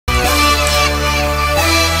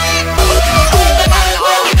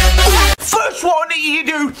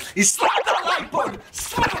is slap that like button.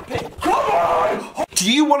 Slap it. Come on.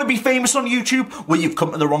 Do you want to be famous on YouTube? Well, you've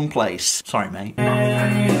come to the wrong place. Sorry, mate.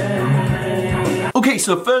 Okay,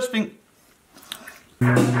 so first things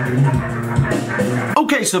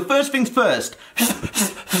first.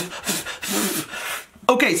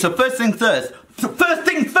 Okay, so first things first. First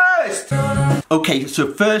things first! Okay,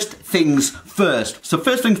 so first things first. So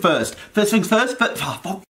first things first. First things first?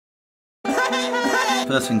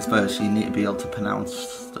 First things first, you need to be able to pronounce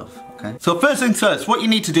stuff, okay? So first things first, what you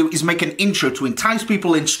need to do is make an intro to entice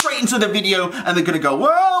people in straight into the video, and they're gonna go,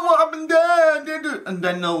 well, what happened there? And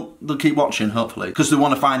then they'll keep watching, hopefully, because they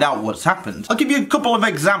want to find out what's happened. I'll give you a couple of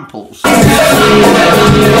examples.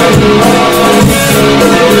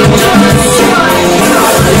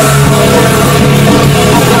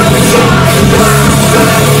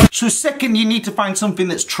 So second, you need to find something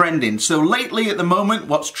that's trending. So lately, at the moment,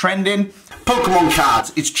 what's trending? Pokemon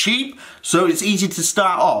cards. It's cheap, so it's easy to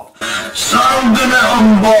start off. So I'm gonna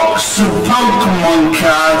unbox some Pokemon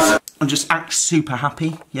cards. And just act super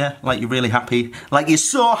happy, yeah? Like you're really happy. Like you're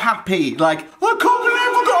so happy. Like, I can't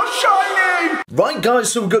believe I got a shiny! Right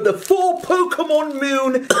guys, so we've got the 4 Pokemon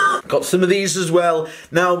Moon. Got some of these as well.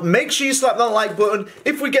 Now, make sure you slap that like button.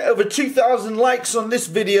 If we get over 2,000 likes on this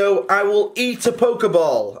video, I will eat a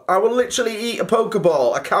Pokeball. I will literally eat a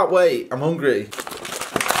Pokeball. I can't wait. I'm hungry.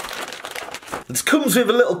 It comes with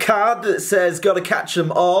a little card that says, gotta catch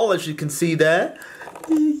them all, as you can see there.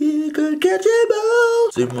 You gotta catch them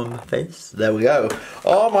all. Zoom on my face. There we go.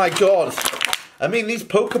 Oh my god. I mean, these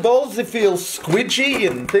Pokeballs, they feel squidgy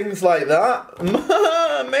and things like that.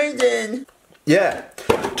 Amazing. Yeah.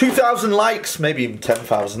 2,000 likes, maybe even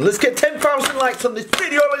 10,000. Let's get 10,000 likes on this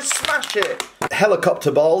video and smash it.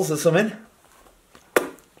 Helicopter balls or something.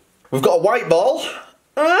 We've got a white ball.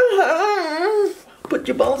 Put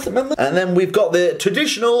your balls, remember? And then we've got the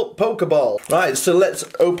traditional Pokeball. Right, so let's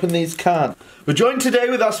open these cards. We're joined today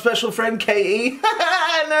with our special friend Katie.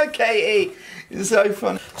 No, Katie. It's so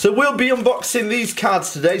fun. So we'll be unboxing these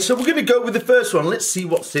cards today. So we're going to go with the first one. Let's see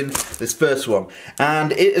what's in this first one.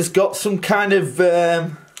 And it has got some kind of,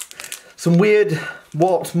 some weird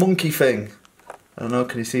warped monkey thing. I don't know,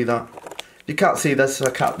 can you see that? You can't see this, so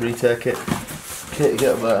I can't retake it. Katie,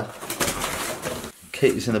 get up there.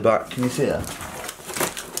 Katie's in the back. Can you see her?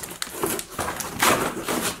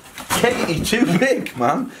 Katie, too big,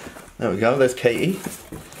 man. There we go, there's Katie.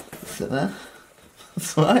 Sit there.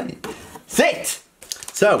 That's right. Sit!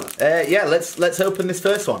 So, yeah, let's open this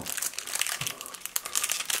first one.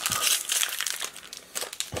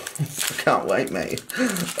 I can't wait, mate.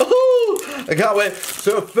 Oh, I can't wait.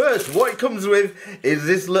 So first, what it comes with is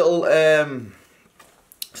this little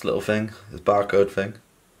thing, this barcode thing.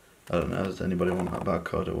 I don't know, does anybody want that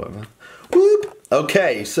barcode or whatever? Whoop!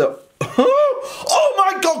 Okay, so, oh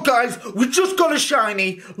my god, guys, we just got a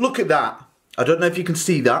shiny. Look at that. I don't know if you can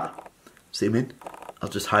see that. Zoom in. I'll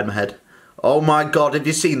just hide my head. Oh my god, have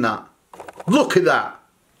you seen that? Look at that.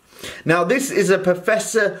 Now this is a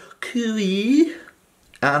Professor Kui,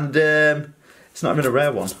 and it's not even a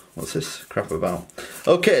rare one. What's this crap about?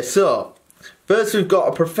 Okay, so first we've got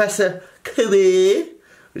a Professor Kui,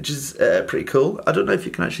 which is pretty cool. I don't know if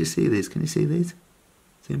you can actually see these. Can you see these?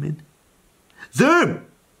 Zoom in. Zoom!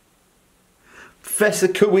 Professor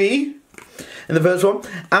Kui in the first one.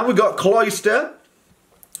 And we've got Cloyster.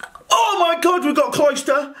 Oh my god, we've got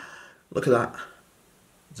Cloyster! Look at that.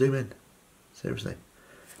 Zoom in. Seriously.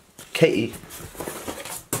 Katie.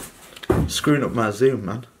 Screwing up my zoom,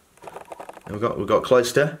 man. And we've got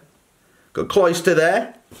Cloyster. Got Cloyster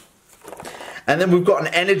there. And then we've got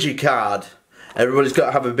an energy card. Everybody's got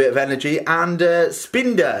to have a bit of energy. And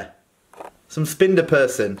Spinder. Some Spinder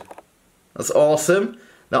person. That's awesome.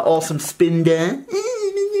 That awesome Spinder.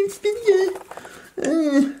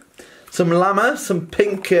 Spinder. Some llama. Some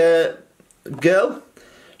pink girl.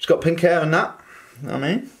 She's got pink hair and that. You know what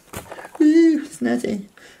I mean? Ooh, snazzy.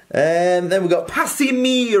 And then we've got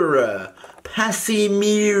Passimira.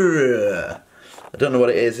 Passimira. I don't know what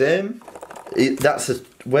it is. That's a...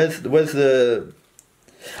 Where's the...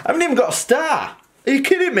 I haven't even got a star. Are you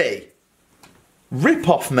kidding me? Rip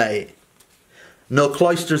off, mate. No,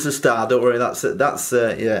 Cloyster's a star. Don't worry. That's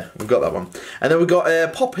yeah. We've got that one. And then we've got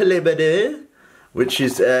Popilibade, which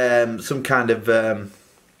is some kind of I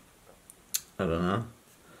don't know.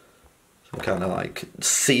 Some kind of like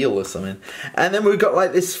seal or something. And then we've got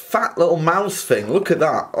like this fat little mouse thing. Look at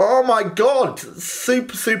that. Oh my god.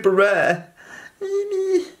 Super, super rare.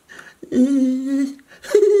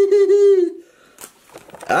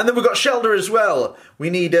 And then we've got Shelder as well. We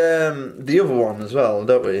need the other one as well,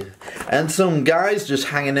 don't we? And some guys just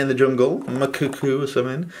hanging in the jungle. Makuku or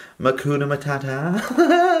something. Makuna Matata.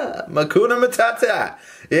 Makuna Matata.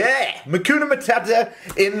 Yeah, Makuna Matata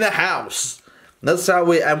in the house. That's how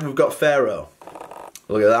and we've got Pharaoh.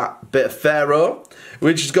 Look at that. Bit of Pharaoh,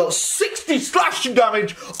 which has got 60 slashing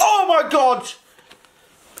damage. Oh my god.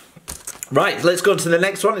 Right, let's go on to the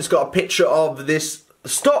next one. It's got a picture of this.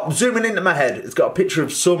 Stop zooming into my head. It's got a picture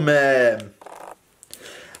of some, I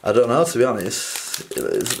don't know, to be honest.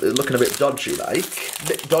 It's looking a bit dodgy, like. A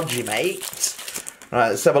bit dodgy, mate. Right,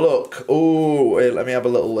 let's have a look. Oh, let me have a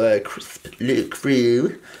little crisp look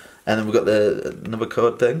through. And then we've got another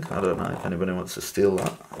code thing. I don't know if anybody wants to steal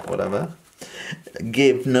that. Whatever.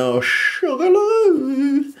 Give no sugar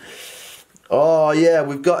low. Oh, yeah,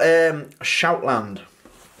 we've got Shoutland.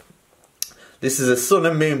 This is a Sun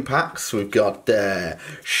and Moon packs. We've got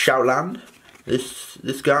Shoutland.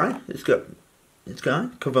 This guy.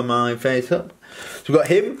 Cover my face up. So we've got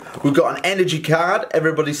him. We've got an energy card.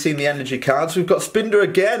 Everybody's seen the energy cards. We've got Spinder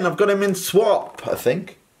again. I've got him in swap, I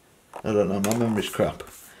think. I don't know. My memory's crap.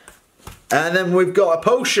 And then we've got a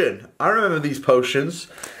potion. I remember these potions.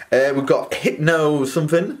 We've got Hypno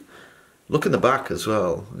something. Look in the back as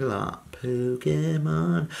well. Look at that.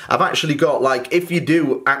 Pokemon. I've actually got, like, if you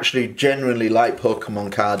do actually genuinely like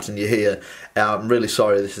Pokemon cards and you're here, I'm really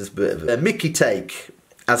sorry, this is a bit of a Mickey take,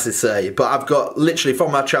 as they say, but I've got, literally,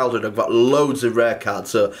 from my childhood, I've got loads of rare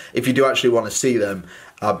cards, so if you do actually want to see them,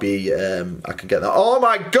 I can get that. Oh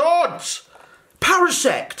my god!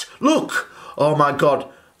 Parasect! Look! Oh my god,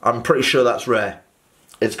 I'm pretty sure that's rare.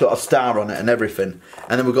 It's got a star on it and everything.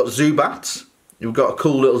 And then we've got Zubat. We've got a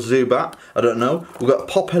cool little Zubat. I don't know. We've got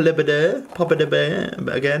Popper again.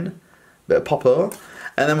 Bit of Popper.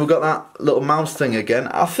 And then we've got that little mouse thing again.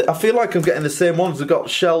 I feel like I'm getting the same ones. We've got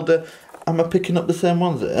Shelder. Am I picking up the same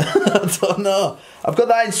ones here? I don't know. I've got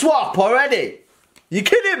that in swap already. You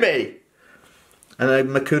kidding me? And then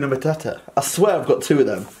Makuna Matata. I swear I've got two of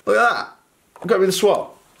them. Look at that. I've got them in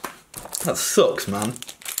swap. That sucks, man.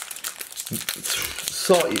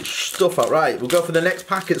 Sort your stuff out. Right, we'll go for the next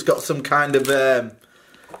pack. It's got some kind of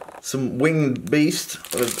some winged beast.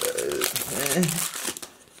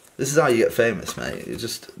 This is how you get famous, mate. You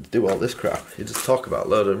just do all this crap. You just talk about a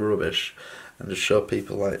load of rubbish and just show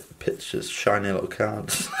people like pictures, shiny little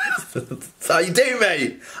cards. That's how you do,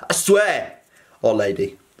 mate. I swear. Or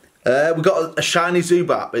lady. We've got a shiny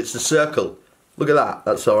Zubat. It's a circle. Look at that.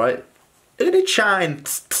 That's all right. Look at it shine.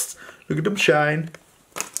 Look at them shine.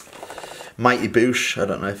 Mighty Boosh, I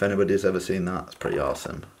don't know if anybody's ever seen that. It's pretty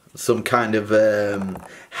awesome. Some kind of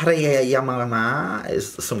Hariyamama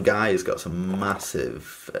is some guy who's got some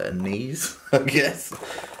massive knees, I guess.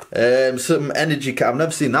 Some energy card. I've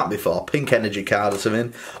never seen that before. Pink energy card or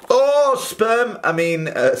something. Oh, sperm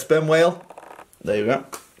whale. There you go.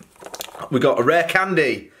 We got a rare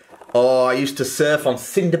candy. Oh, I used to surf on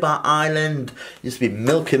Cinderbar Island. Used to be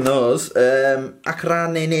milking those.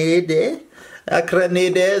 Akranide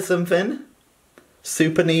something.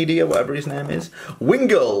 Super Needy or whatever his name is.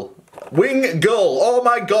 Wingull. Oh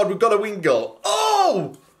my god, we've got a Wingull.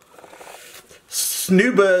 Oh!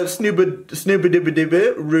 Snoober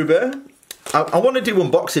Ruber. I want to do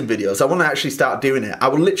unboxing videos. I want to actually start doing it. I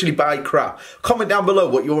will literally buy crap. Comment down below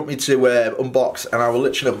what you want me to unbox and I will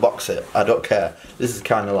literally unbox it. I don't care. This is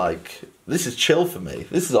kind of like, this is chill for me.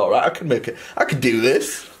 This is alright. I can make it. I can do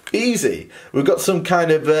this. Easy. We've got some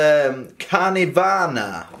kind of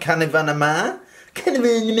Carnivana.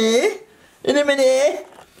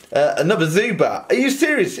 Another Zubat. Are you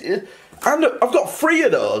serious? I've got 3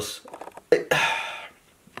 of those. Do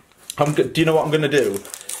you know what I'm going to do?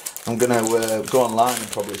 I'm going to go online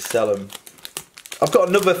and probably sell them. I've got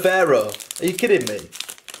another Pharaoh. Are you kidding me?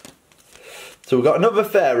 So we've got another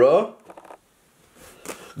Pharaoh.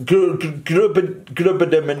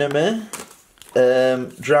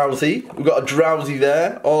 Drowsy. We've got a Drowsy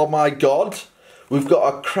there. Oh my god. We've got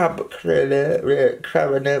a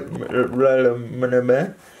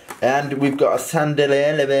and we've got a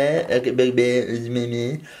Sandalere.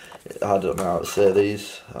 I don't know how to say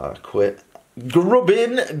these. I quit.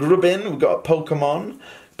 Grubbin. We've got a Pokemon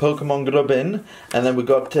Grubbin. And then we've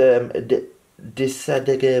got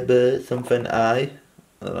Disadegebe something I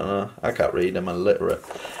don't know. I can't read. I'm illiterate.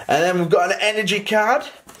 And then we've got an energy card.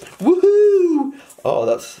 Woohoo! Oh,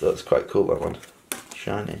 that's quite cool, that one.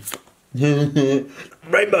 Shiny.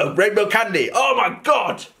 Rainbow candy. Oh my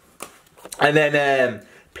god! And then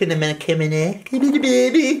Pinamana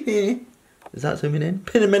baby. Is that zooming in?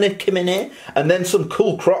 Pinamana. And then some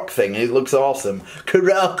cool croc thing. It looks awesome.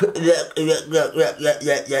 Croc. Yeah.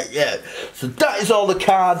 So that is all the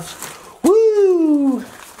cards. Woo!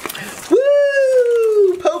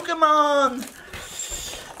 Pokemon!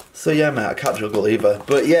 So yeah, mate, I can't juggle either.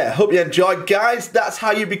 But yeah, hope you enjoyed, guys. That's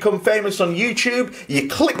how you become famous on YouTube. You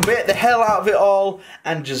clickbait the hell out of it all,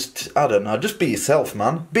 and just, I don't know, just be yourself,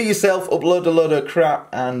 man. Be yourself, upload a load of crap,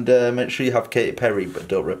 and make sure you have Katy Perry, but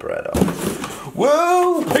don't rip her head off.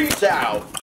 Whoa, peace out!